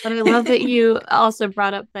 But I love that you also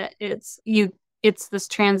brought up that it's this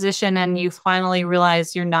transition and you finally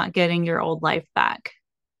realize you're not getting your old life back.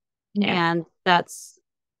 Yeah. And that's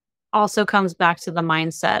also comes back to the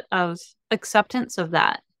mindset of acceptance of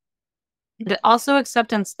that. But also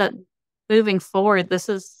acceptance that moving forward, this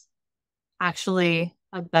is actually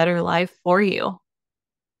a better life for you.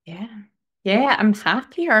 Yeah. Yeah, I'm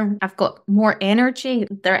happier. I've got more energy.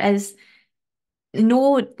 There is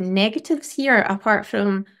no negatives here apart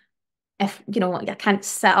from if, I can't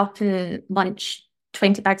sit up and munch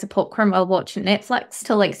 20 bags of popcorn while watching Netflix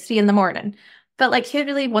till like 3 a.m. But like, who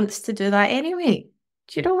really wants to do that anyway?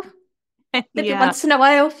 Do you know? Maybe once in a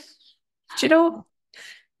while, do you know?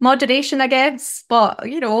 Moderation, I guess. But,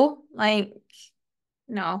 like,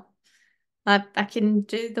 no. I can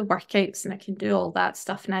do the workouts and I can do all that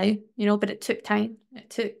stuff now, but it took time. It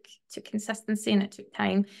took consistency and it took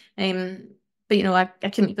time. But, I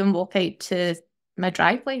couldn't even walk out to my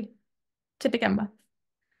driveway to begin with.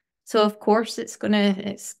 So of course it's gonna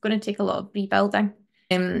take a lot of rebuilding.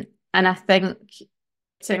 And I think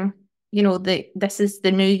this is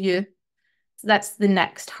the new you. That's the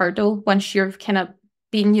next hurdle once you've kind of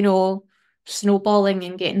been, snowballing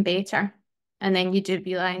and getting better. And then you do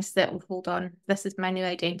realise that, oh, hold on, this is my new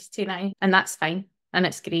identity now. And that's fine. And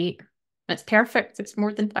it's great. It's perfect. It's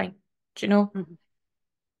more than fine. Do you know? Mm-hmm.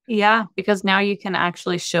 Yeah, because now you can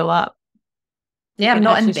actually show up. Yeah, I'm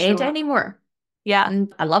not in bed anymore. Yeah.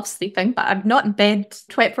 And I love sleeping, but I'm not in bed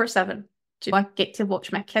 24/7. I get to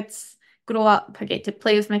watch my kids grow up. I get to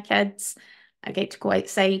play with my kids. I get to go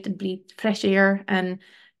outside and breathe fresh air and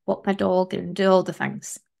walk my dog and do all the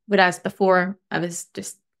things. Whereas before, I was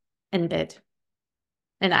just in bed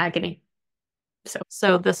in agony.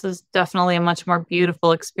 So this is definitely a much more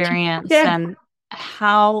beautiful experience. Yeah. And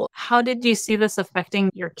how did you see this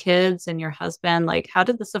affecting your kids and your husband? Like, how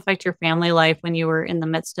did this affect your family life when you were in the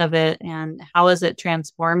midst of it? And how has it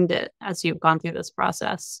transformed it as you've gone through this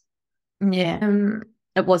process? Yeah,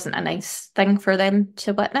 it wasn't a nice thing for them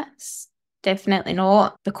to witness. Definitely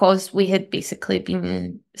not, because we had basically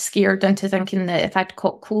been scared into thinking that if I'd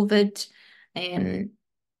caught COVID, I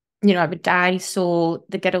would die. So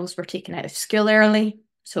the girls were taken out of school early.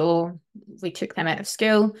 So we took them out of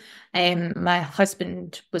school. My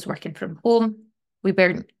husband was working from home. We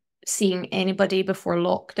weren't seeing anybody before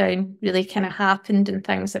lockdown really kind of happened and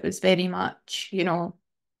things. It was very much,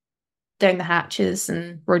 down the hatches,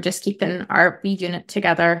 and we're just keeping our wee unit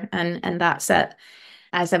together, and that's it.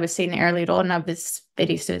 As I was saying earlier on, I was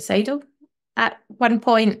very suicidal at one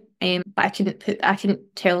point, but I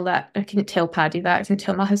couldn't tell Paddy that, I couldn't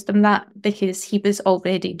tell my husband that, because he was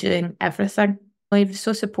already doing everything. He was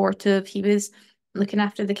so supportive. He was looking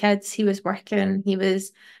after the kids. He was working. He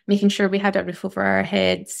was making sure we had a roof over our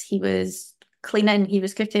heads. He was cleaning. He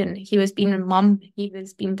was cooking. He was being a mum. He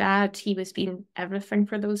was being dad. He was being everything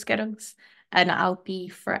for those girls. And I'll be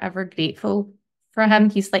forever grateful for him.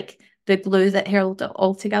 He's like the glue that held it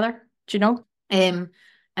all together, do you know? And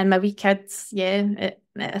my wee kids, yeah, it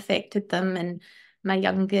affected them. And my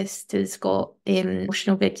youngest has got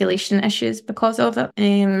emotional regulation issues because of it.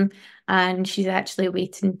 And she's actually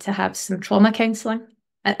waiting to have some trauma counselling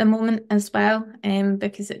at the moment as well,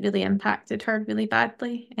 because it really impacted her really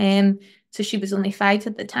badly. So she was only 5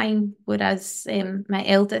 at the time, whereas my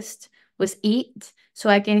eldest was 8. So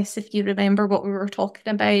I guess if you remember what we were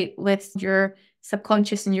talking about with your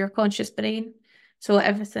subconscious and your conscious brain, so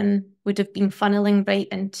everything would have been funneling right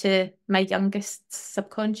into my youngest's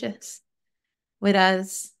subconscious,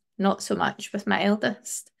 whereas not so much with my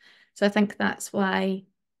eldest. So I think that's why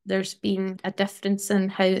there's been a difference in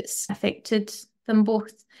how it's affected them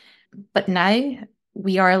both. But now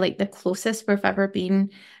we are like the closest we've ever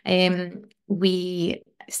been. We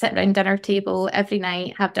sit around dinner table every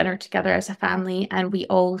night, have dinner together as a family, and we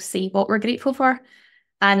all say what we're grateful for.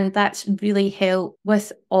 And that's really helped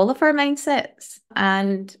with all of our mindsets.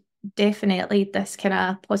 And definitely this kind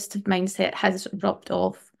of positive mindset has rubbed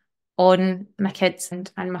off on my kids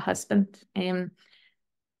and my husband. And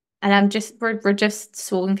we're just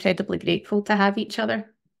so incredibly grateful to have each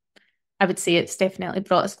other. I would say it's definitely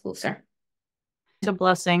brought us closer. It's a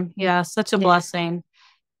blessing. Yeah, such a blessing.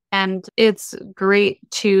 And it's great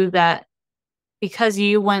too that because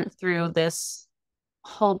you went through this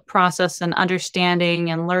whole process and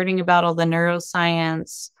understanding and learning about all the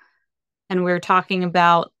neuroscience, and we were talking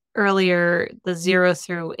about earlier the 0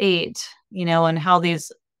 through 8, and how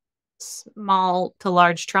these small to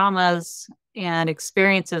large traumas and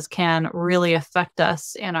experiences can really affect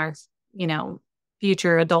us in our,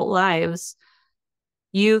 future adult lives.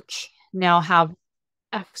 You now have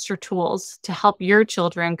extra tools to help your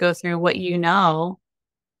children go through what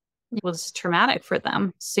was traumatic for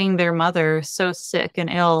them, seeing their mother so sick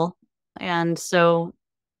and ill. And so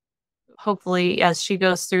hopefully as she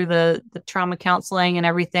goes through the trauma counseling and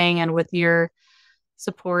everything, and with your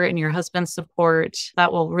support and your husband's support,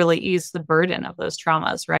 that will really ease the burden of those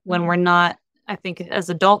traumas, right? When we're not, I think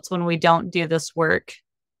as adults, when we don't do this work,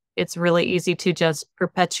 it's really easy to just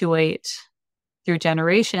perpetuate through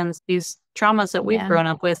generations these traumas that we've grown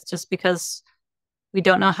up with, just because we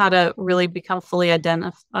don't know how to really become fully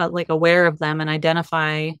aware of them and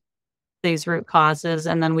identify these root causes.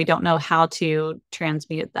 And then we don't know how to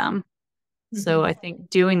transmute them. So I think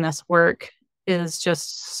doing this work is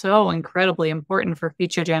just so incredibly important for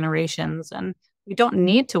future generations. And we don't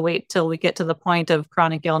need to wait till we get to the point of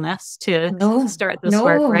chronic illness to start this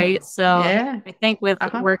work, right? So I think with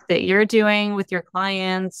work that you're doing with your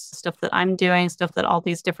clients, stuff that I'm doing, stuff that all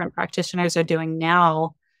these different practitioners are doing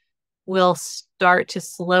now, we'll start to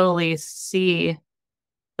slowly see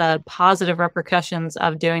the positive repercussions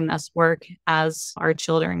of doing this work as our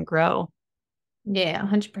children grow. Yeah,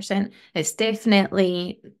 100%. It's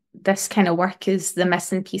definitely, this kind of work is the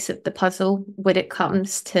missing piece of the puzzle when it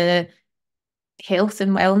comes to health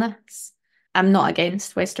and wellness. I'm not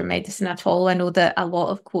against Western medicine at all. I know that a lot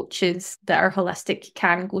of coaches that are holistic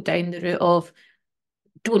can go down the route of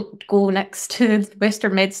don't go next to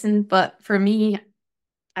Western medicine. But for me,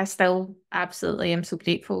 I still absolutely am so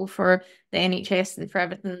grateful for the NHS and for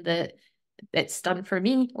everything that it's done for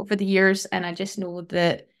me over the years. And I just know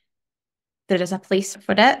that there is a place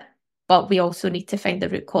for it, but we also need to find the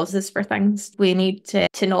root causes for things. We need to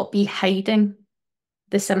not be hiding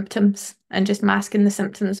the symptoms and just masking the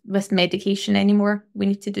symptoms with medication anymore. We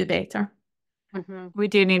need to do better. We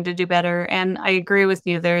do need to do better. And I agree with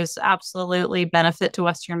you. There's absolutely benefit to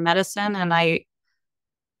Western medicine. And I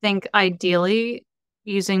think ideally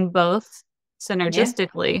using both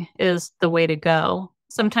synergistically is the way to go.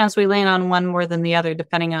 Sometimes we lean on one more than the other,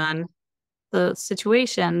 depending on the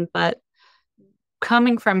situation. But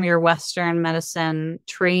coming from your Western medicine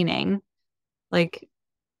training, like,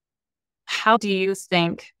 how do you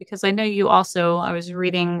think, because I know you also, I was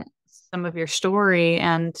reading some of your story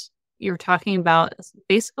and you were talking about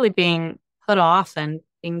basically being put off and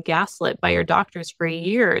being gaslit by your doctors for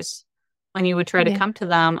years when you would try to Yeah. come to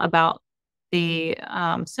them about the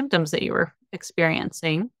symptoms that you were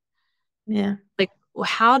experiencing. Yeah. Like,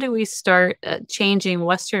 how do we start changing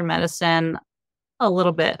Western medicine a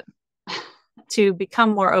little bit to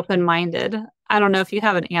become more open-minded? I don't know if you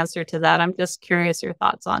have an answer to that. I'm just curious your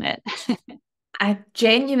thoughts on it. I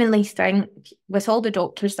genuinely think with all the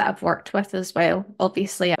doctors that I've worked with as well,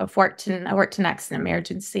 obviously I worked in accident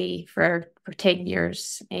emergency for 10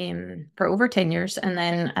 years, for over 10 years, and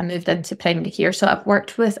then I moved into primary care. So I've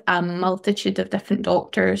worked with a multitude of different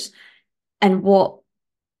doctors. And what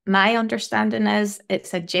my understanding is,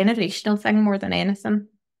 it's a generational thing more than anything.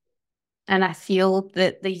 And I feel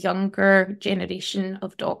that the younger generation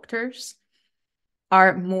of doctors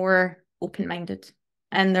are more open-minded,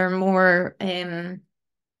 and they're more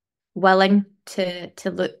willing to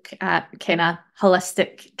look at kind of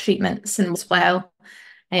holistic treatments and as well.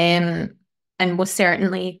 And most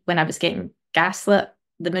certainly when I was getting gaslit,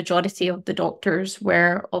 the majority of the doctors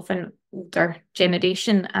were of an older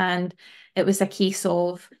generation, and it was a case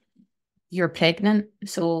of, you're pregnant,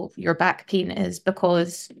 so your back pain is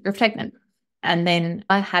because you're pregnant. And then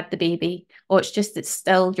I had the baby. Oh,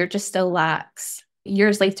 you're just still lax.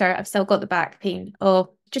 Years later, I've still got the back pain.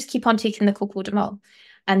 Oh, just keep on taking the cocodamol.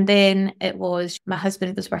 And then it was, my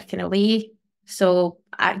husband was working away. So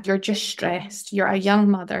you're just stressed. You're a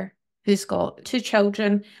young mother who's got 2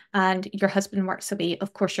 children and your husband works away.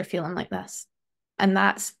 Of course, you're feeling like this. And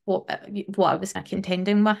that's what I was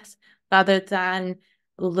contending with, rather than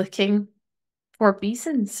looking for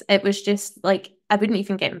reasons. It was just like, I wouldn't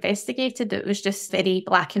even get investigated. It was just very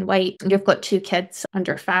black and white. You've got 2 kids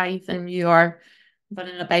under 5 and you're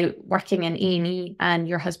running about working in A&E and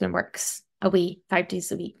your husband works away 5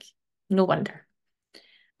 days a week. No wonder.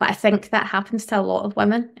 But I think that happens to a lot of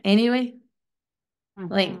women anyway.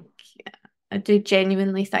 Mm-hmm. Like, I do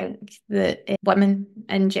genuinely think that women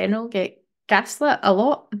in general get gaslit a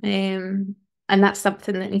lot. And that's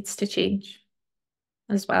something that needs to change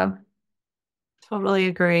as well. Totally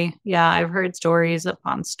agree. Yeah, I've heard stories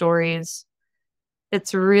upon stories.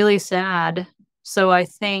 It's really sad. So I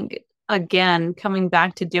think, again, coming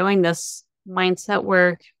back to doing this mindset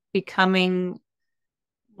work, becoming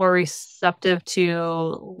more receptive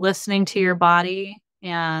to listening to your body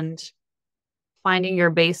and finding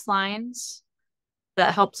your baselines,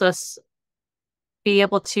 that helps us be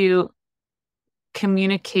able to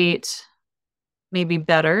communicate maybe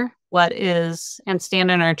better what is, and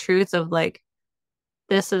stand in our truth of like,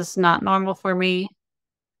 this is not normal for me.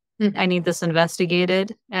 I need this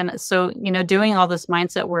investigated. And so, doing all this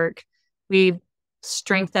mindset work, we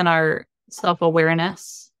strengthen our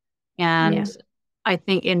self-awareness. And Yeah. I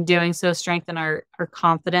think in doing so, strengthen our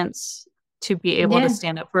confidence to be able to Yeah.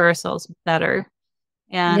 stand up for ourselves better.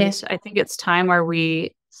 And Yeah. I think it's time where we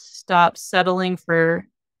need to stop settling for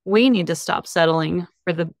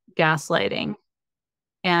the gaslighting.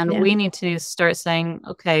 And Yeah. we need to start saying,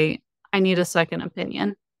 okay, I need a second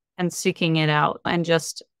opinion, and seeking it out. And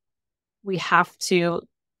just, we have to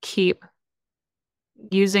keep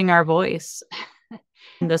using our voice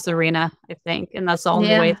in this arena, I think. And that's the only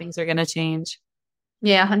way Yeah. things are going to change.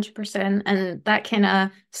 Yeah, 100%. And that kind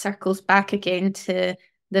of circles back again to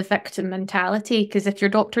the victim mentality. Because if your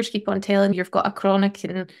doctors keep on telling you you've got a chronic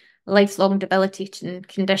and lifelong debilitating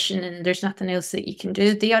condition and there's nothing else that you can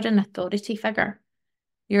do, they are an authority figure.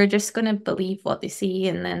 You're just going to believe what they say,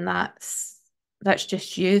 and then that's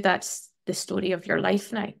just you. That's the story of your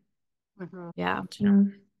life now. Mm-hmm. Yeah. Do you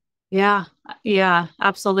know? Yeah. Yeah,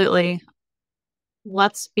 absolutely.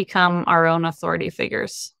 Let's become our own authority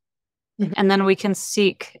figures. Mhm. And then we can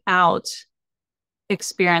seek out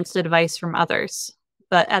experienced advice from others.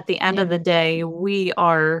 But at the end Yeah. of the day, we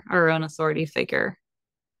are our own authority figure.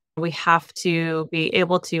 We have to be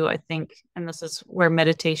able to, I think, and this is where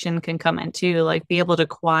meditation can come into, like, be able to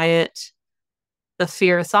quiet the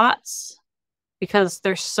fear thoughts, because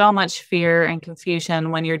there's so much fear and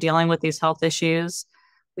confusion when you're dealing with these health issues.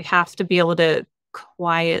 We have to be able to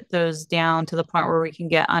quiet those down to the point where we can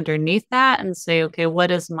get underneath that and say, okay,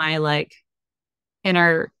 what is my like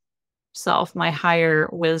inner self, my higher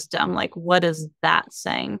wisdom? Like, what is that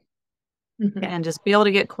saying? Mhm. And just be able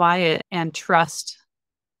to get quiet and trust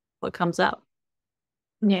what comes up.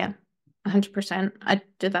 Yeah, 100%. I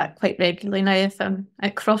do that quite regularly now if I'm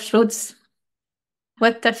at crossroads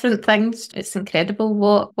with different things. It's incredible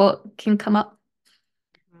what can come up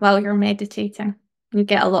while you're meditating. You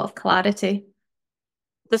get a lot of clarity.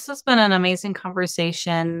 This has been an amazing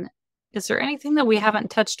conversation. Is there anything that we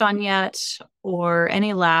haven't touched on yet, or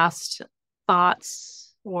any last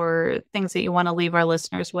thoughts or things that you want to leave our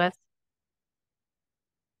listeners with?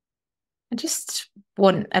 I just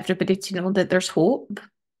want everybody to know that there's hope.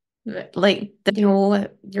 Like,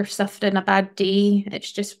 you're suffering a bad day,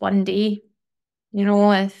 it's just one day.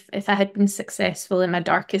 If I had been successful in my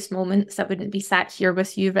darkest moments, I wouldn't be sat here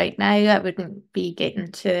with you right now. I wouldn't be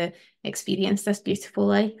getting to experience this beautiful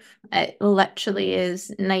life. It literally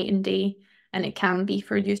is night and day, and it can be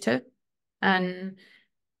for you too. And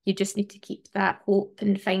you just need to keep that hope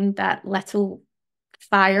and find that little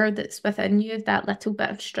fire that's within you, that little bit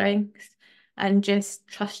of strength, and just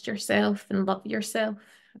trust yourself and love yourself,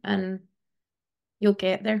 and you'll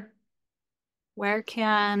get there. Where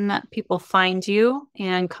can people find you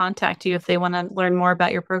and contact you if they want to learn more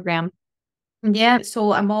about your program? Yeah,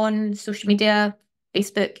 so I'm on social media,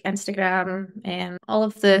 Facebook, Instagram, and all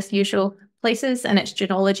of the usual places, and it's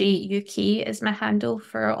Genology UK is my handle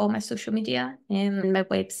for all my social media. And my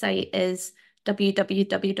website is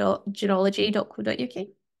www.genology.co.uk.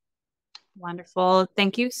 Wonderful.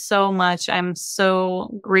 Thank you so much. I'm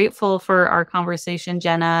so grateful for our conversation,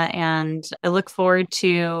 Jenna, and I look forward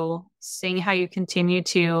to seeing how you continue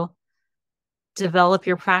to develop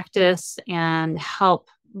your practice and help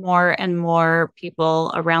more and more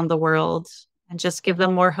people around the world and just give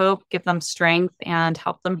them more hope, give them strength, and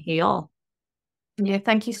help them heal. Yeah,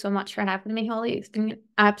 thank you so much for having me, Holly. It's been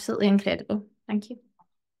absolutely incredible. Thank you.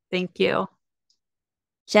 Thank you.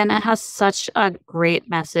 Jenna has such a great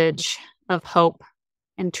message of hope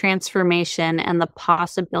and transformation and the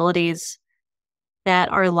possibilities that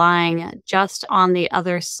are lying just on the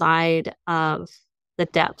other side of the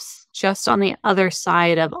depths, just on the other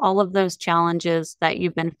side of all of those challenges that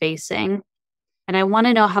you've been facing. And I want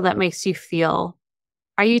to know how that makes you feel.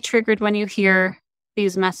 Are you triggered when you hear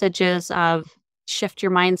these messages of shift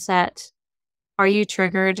your mindset? Are you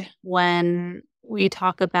triggered when we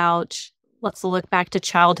talk about, let's look back to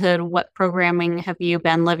childhood, what programming have you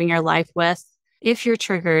been living your life with? If you're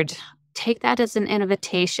triggered, take that as an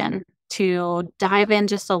invitation to dive in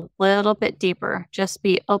just a little bit deeper. Just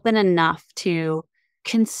be open enough to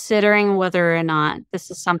considering whether or not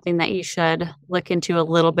this is something that you should look into a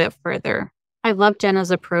little bit further. I love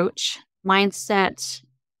Jenna's approach. Mindset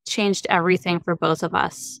changed everything for both of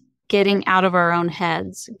us. Getting out of our own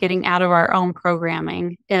heads, getting out of our own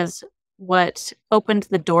programming is what opened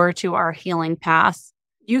the door to our healing path.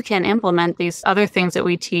 You can implement these other things that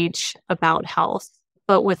we teach about health,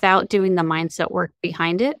 but without doing the mindset work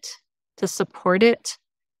behind it to support it,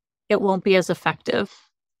 it won't be as effective.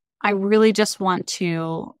 I really just want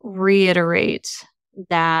to reiterate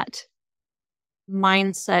that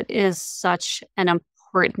mindset is such an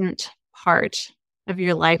important part of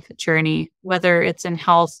your life journey, whether it's in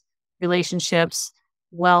health, relationships,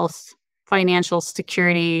 wealth, financial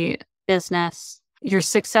security, business. Your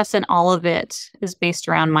success in all of it is based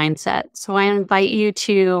around mindset. So I invite you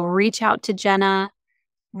to reach out to Jenna,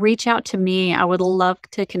 reach out to me. I would love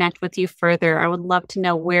to connect with you further. I would love to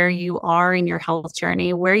know where you are in your health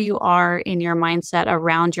journey, where you are in your mindset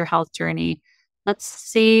around your health journey. Let's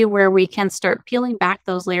see where we can start peeling back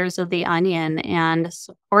those layers of the onion and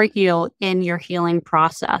support you in your healing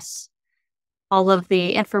process. All of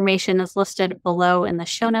the information is listed below in the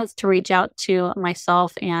show notes to reach out to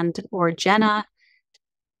myself and or Jenna.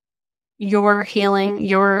 Your healing,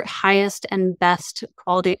 your highest and best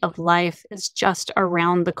quality of life is just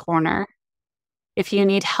around the corner. If you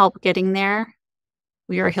need help getting there,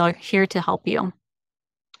 we are here to help you.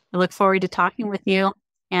 I look forward to talking with you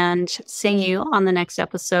and seeing you on the next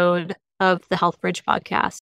episode of the Health Bridge podcast.